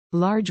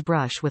Large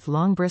brush with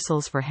long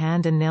bristles for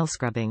hand and nail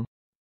scrubbing.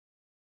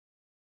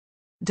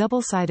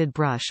 Double-sided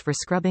brush for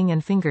scrubbing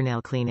and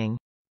fingernail cleaning.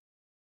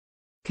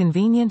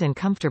 Convenient and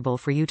comfortable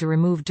for you to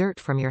remove dirt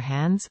from your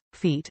hands,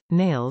 feet,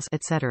 nails,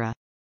 etc.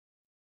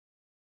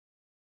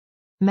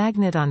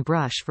 Magnet on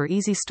brush for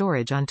easy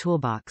storage on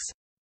toolbox.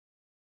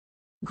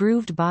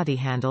 Grooved body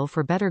handle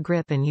for better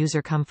grip and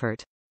user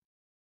comfort.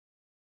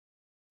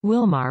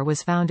 Wilmar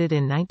was founded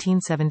in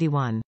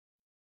 1971.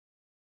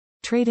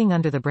 Trading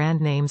under the brand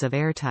names of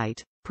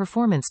AirTIGHT,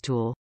 Performance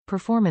Tool,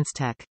 Performance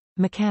Tech,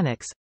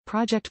 Mechanics,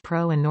 Project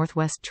Pro and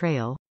Northwest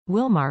Trail,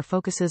 Wilmar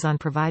focuses on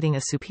providing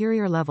a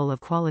superior level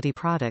of quality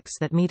products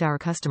that meet our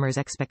customers'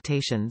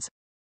 expectations.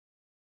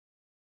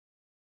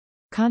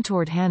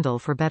 Contoured handle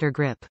for better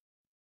grip.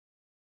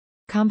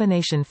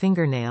 Combination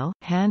fingernail,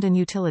 hand and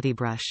utility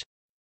brush.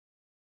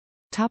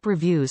 Top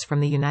reviews from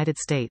the United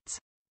States.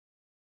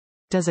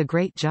 Does a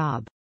great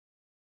job.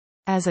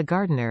 As a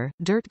gardener,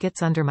 dirt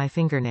gets under my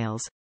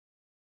fingernails.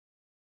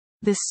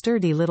 This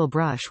sturdy little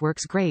brush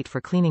works great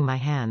for cleaning my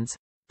hands.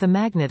 The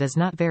magnet is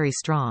not very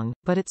strong,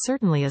 but it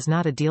certainly is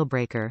not a deal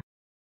breaker.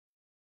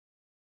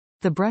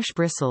 The brush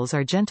bristles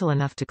are gentle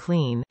enough to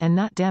clean, and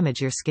not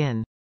damage your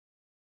skin.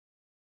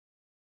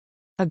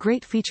 A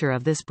great feature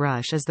of this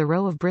brush is the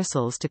row of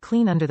bristles to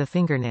clean under the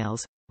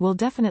fingernails. We'll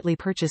definitely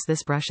purchase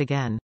this brush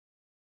again.